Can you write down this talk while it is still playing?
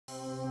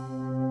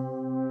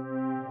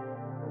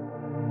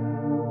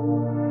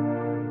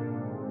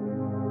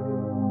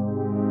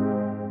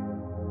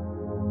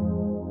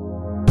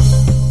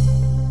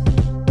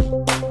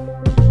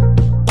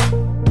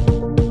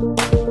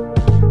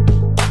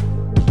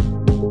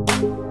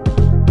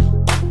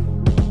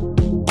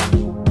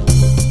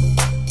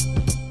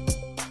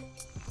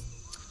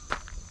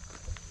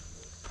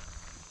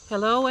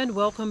Hello and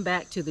welcome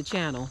back to the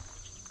channel.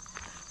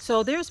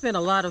 So there's been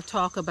a lot of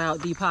talk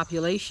about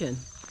depopulation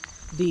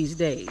these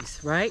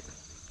days, right?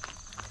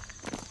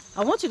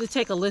 I want you to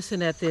take a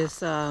listen at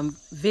this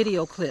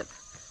video clip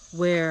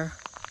where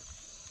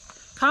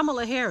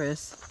Kamala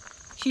Harris,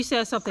 she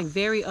said something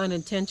very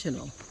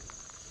unintentional.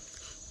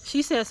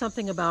 She said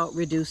something about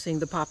reducing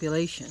the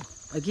population.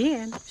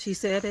 Again, she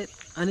said it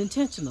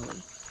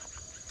unintentionally.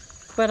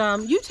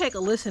 But you take a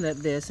listen at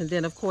this, and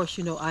then of course,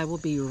 you know, I will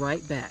be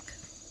right back.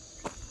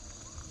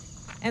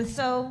 And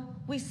so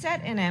we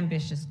set an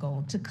ambitious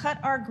goal to cut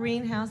our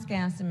greenhouse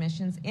gas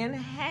emissions in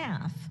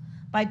half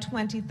by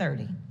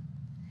 2030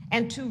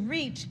 and to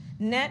reach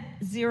net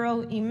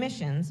zero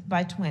emissions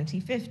by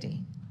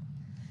 2050.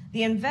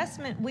 The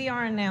investment we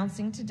are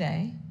announcing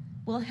today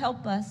will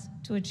help us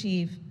to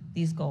achieve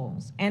these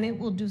goals, and it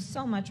will do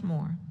so much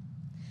more.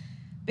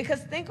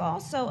 Because think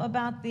also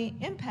about the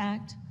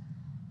impact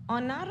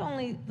on not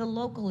only the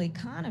local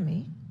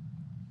economy,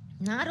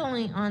 not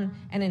only on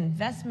an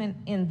investment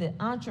in the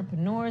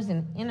entrepreneurs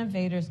and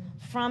innovators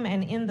from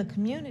and in the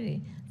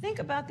community, think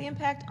about the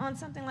impact on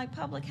something like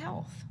public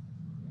health.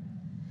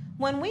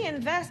 When we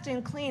invest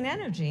in clean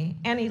energy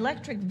and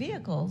electric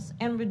vehicles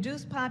and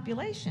reduce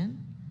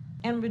population,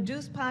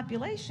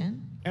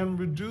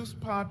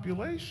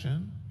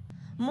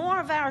 more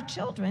of our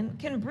children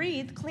can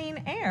breathe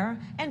clean air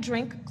and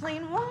drink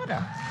clean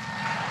water.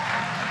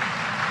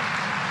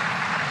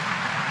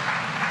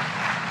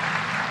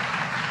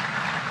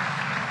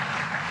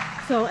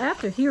 So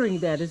after hearing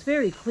that, it's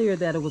very clear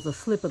that it was a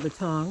slip of the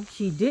tongue.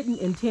 She didn't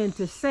intend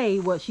to say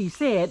what she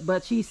said,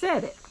 but she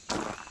said it.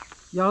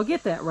 Y'all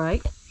get that,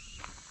 right?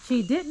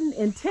 She didn't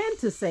intend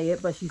to say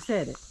it, but she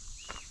said it.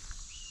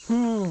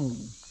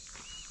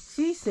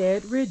 She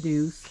said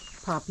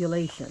reduce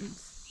populations.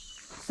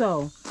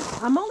 So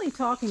I'm only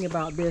talking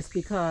about this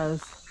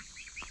because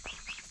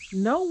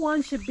no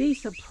one should be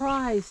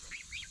surprised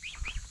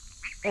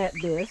at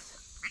this,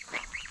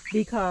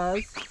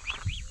 because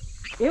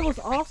it was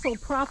also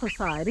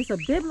prophesied. It's a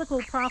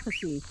biblical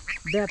prophecy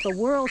that the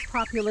world's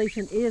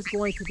population is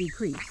going to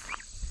decrease.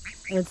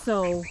 And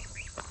so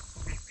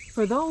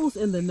for those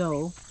in the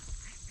know,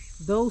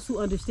 those who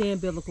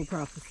understand biblical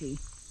prophecy,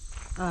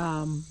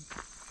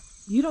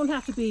 you don't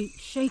have to be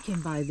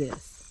shaken by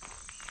this.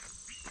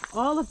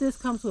 All of this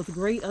comes with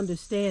great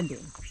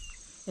understanding.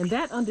 And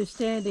that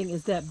understanding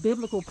is that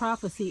biblical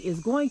prophecy is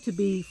going to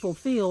be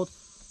fulfilled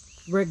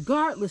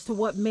regardless to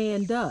what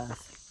man does.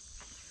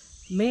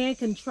 Man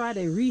can try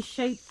to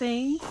reshape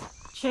things,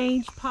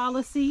 change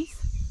policies.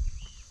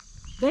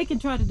 They can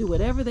try to do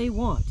whatever they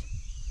want,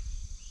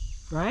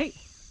 right?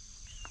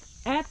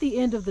 At the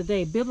end of the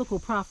day, biblical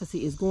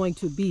prophecy is going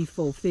to be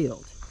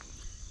fulfilled.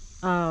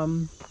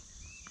 And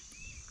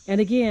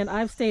again,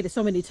 I've stated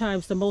so many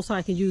times, the Most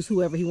High can use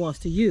whoever he wants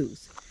to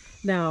use.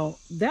 Now,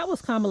 that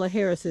was Kamala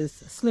Harris's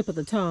slip of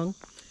the tongue,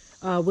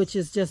 which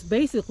is just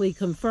basically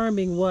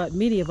confirming what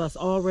many of us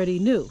already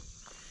knew.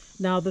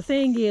 Now, the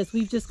thing is,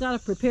 we've just got to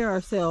prepare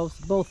ourselves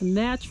both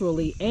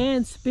naturally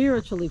and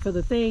spiritually for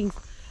the things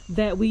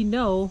that we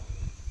know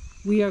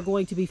we are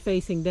going to be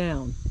facing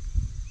down.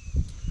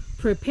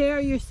 Prepare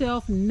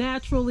yourself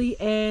naturally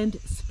and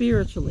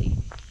spiritually,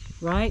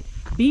 right?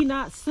 Be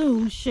not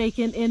soon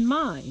shaken in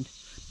mind,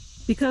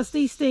 because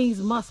these things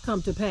must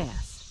come to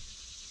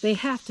pass. They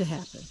have to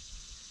happen.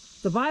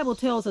 The Bible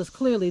tells us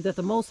clearly that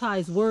the Most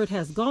High's word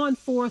has gone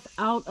forth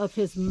out of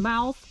his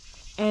mouth,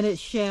 and it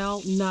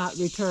shall not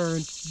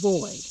return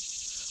void.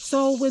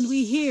 So when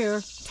we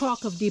hear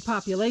talk of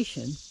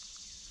depopulation,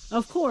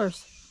 of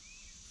course,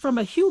 from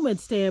a human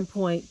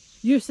standpoint,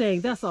 you're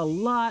saying that's a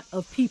lot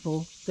of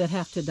people that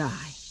have to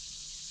die.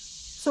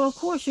 So of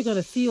course you're going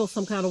to feel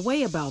some kind of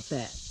way about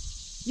that.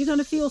 You're going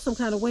to feel some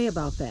kind of way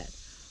about that.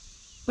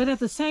 But at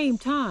the same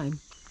time,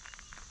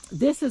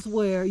 this is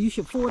where you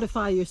should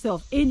fortify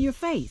yourself in your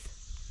faith.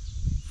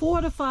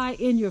 Fortify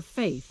in your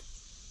faith.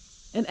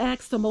 And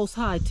ask the Most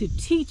High to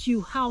teach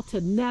you how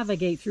to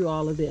navigate through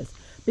all of this.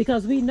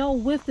 Because we know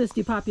with this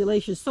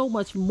depopulation, so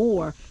much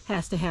more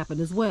has to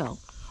happen as well.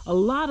 A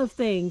lot of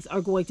things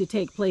are going to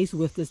take place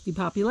with this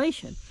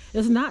depopulation.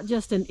 It's not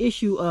just an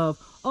issue of,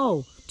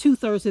 oh,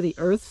 2/3 of the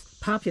Earth's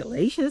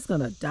population is going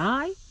to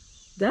die.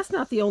 That's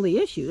not the only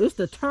issue. It's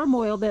the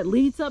turmoil that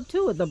leads up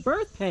to it, the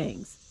birth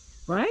pangs,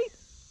 right?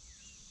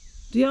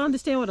 Do you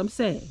understand what I'm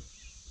saying?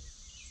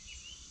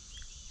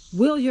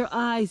 Will your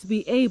eyes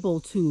be able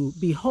to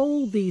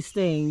behold these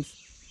things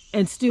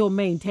and still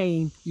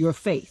maintain your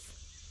faith?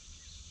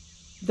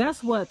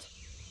 That's what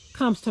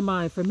comes to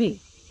mind for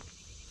me.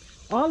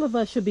 All of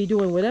us should be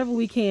doing whatever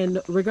we can,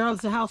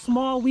 regardless of how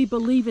small we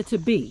believe it to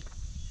be.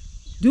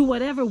 Do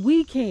whatever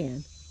we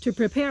can to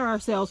prepare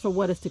ourselves for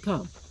what is to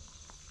come.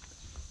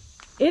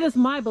 It is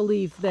my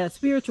belief that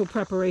spiritual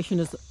preparation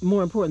is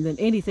more important than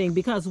anything,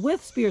 because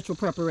with spiritual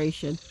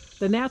preparation,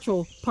 the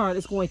natural part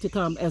is going to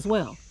come as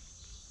well.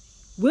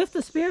 With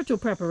the spiritual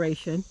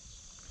preparation,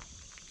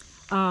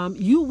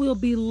 you will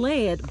be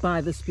led by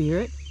the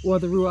Spirit, or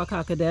the Ruach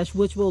HaKodesh,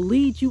 which will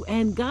lead you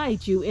and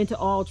guide you into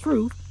all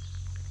truth.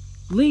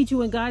 lead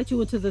you and guide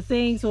you into the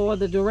things or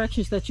the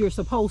directions that you're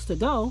supposed to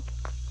go,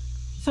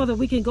 so that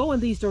we can go in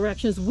these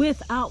directions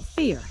without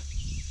fear,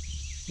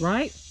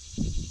 right?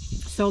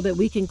 So that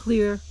we can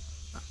hear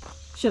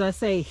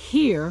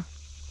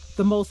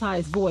the Most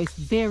High's voice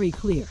very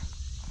clear.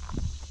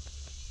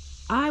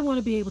 I want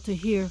to be able to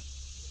hear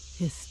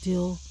his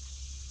still,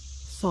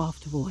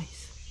 soft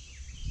voice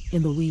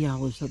in the wee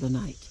hours of the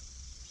night.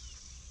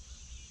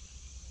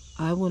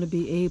 I want to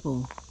be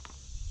able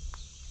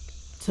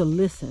to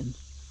listen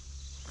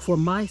for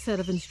my set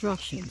of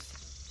instructions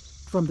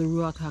from the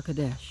Ruach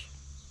HaKodesh.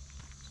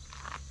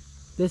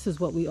 This is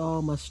what we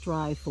all must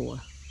strive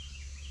for,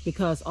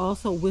 because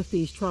also with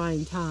these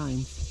trying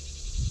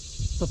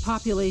times, the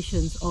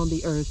populations on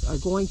the earth are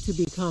going to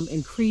become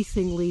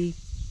increasingly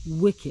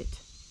wicked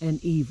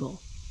and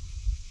evil.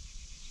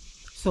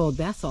 So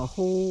that's a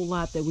whole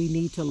lot that we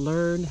need to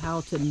learn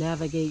how to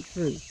navigate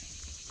through.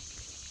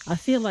 I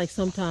feel like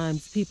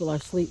sometimes people are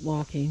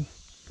sleepwalking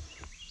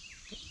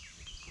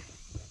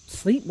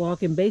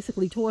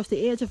basically towards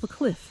the edge of a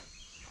cliff.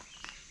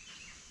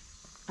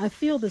 I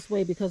feel this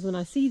way because when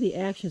I see the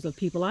actions of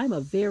people, I'm a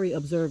very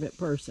observant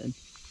person.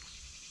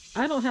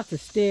 I don't have to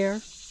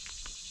stare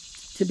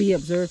to be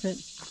observant.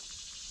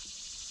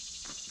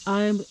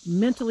 I'm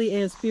mentally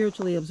and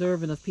spiritually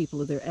observant of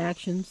people, of their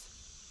actions,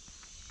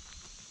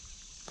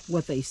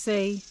 what they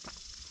say,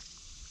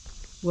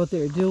 what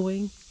they're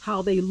doing,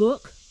 how they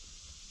look.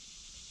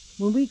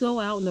 When we go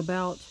out and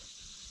about,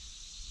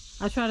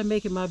 I try to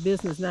make it my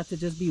business not to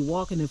just be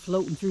walking and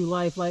floating through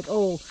life like,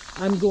 oh,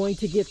 I'm going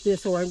to get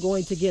this or I'm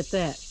going to get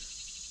that.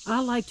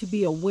 I like to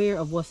be aware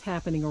of what's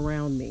happening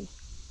around me,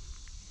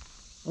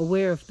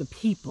 aware of the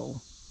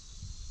people,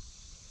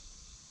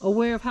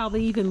 aware of how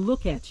they even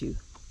look at you.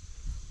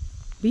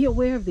 Be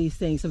aware of these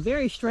things. Some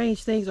very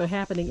strange things are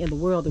happening in the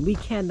world, and we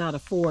cannot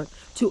afford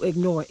to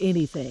ignore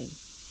anything.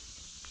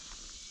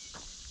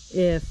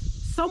 If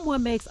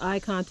someone makes eye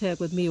contact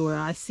with me or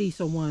I see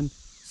someone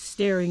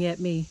staring at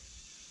me,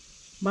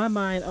 my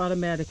mind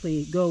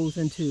automatically goes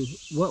into,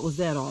 what was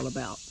that all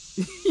about?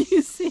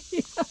 You see?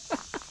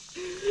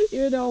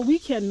 We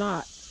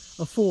cannot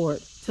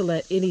afford to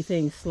let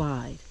anything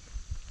slide.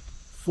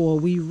 For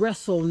we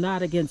wrestle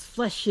not against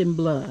flesh and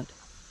blood,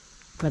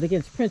 but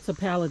against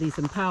principalities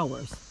and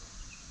powers,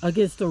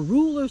 against the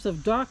rulers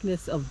of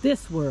darkness of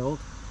this world,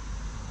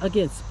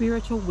 against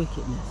spiritual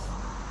wickedness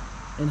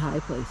in high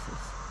places.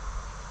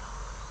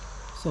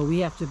 So we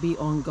have to be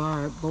on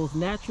guard, both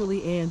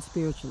naturally and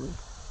spiritually,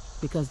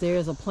 because there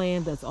is a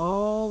plan that's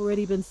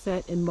already been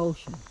set in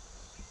motion.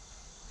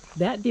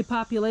 That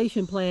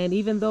depopulation plan,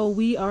 even though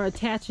we are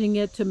attaching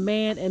it to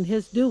man and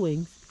his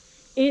doings,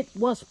 it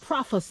was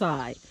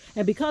prophesied.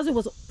 And because it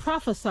was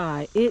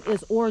prophesied, it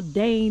is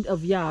ordained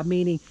of Yah,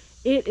 meaning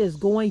it is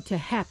going to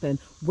happen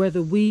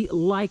whether we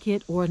like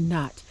it or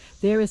not.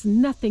 There is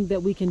nothing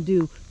that we can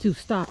do to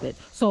stop it.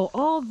 So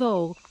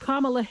although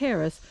Kamala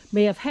Harris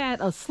may have had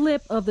a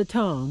slip of the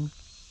tongue,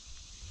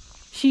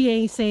 she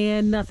ain't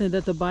saying nothing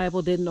that the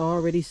Bible didn't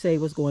already say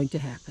was going to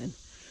happen.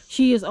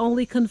 She is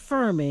only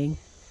confirming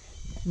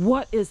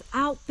what is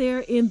out there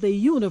in the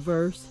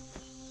universe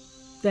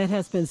that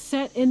has been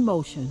set in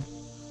motion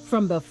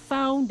from the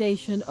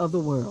foundation of the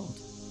world.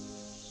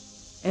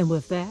 And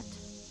with that,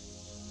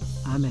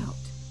 I'm out.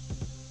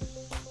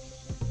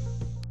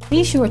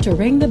 Be sure to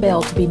ring the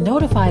bell to be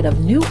notified of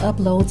new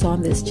uploads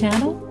on this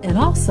channel, and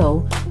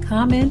also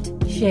comment,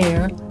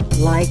 share,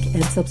 like,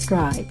 and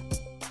subscribe.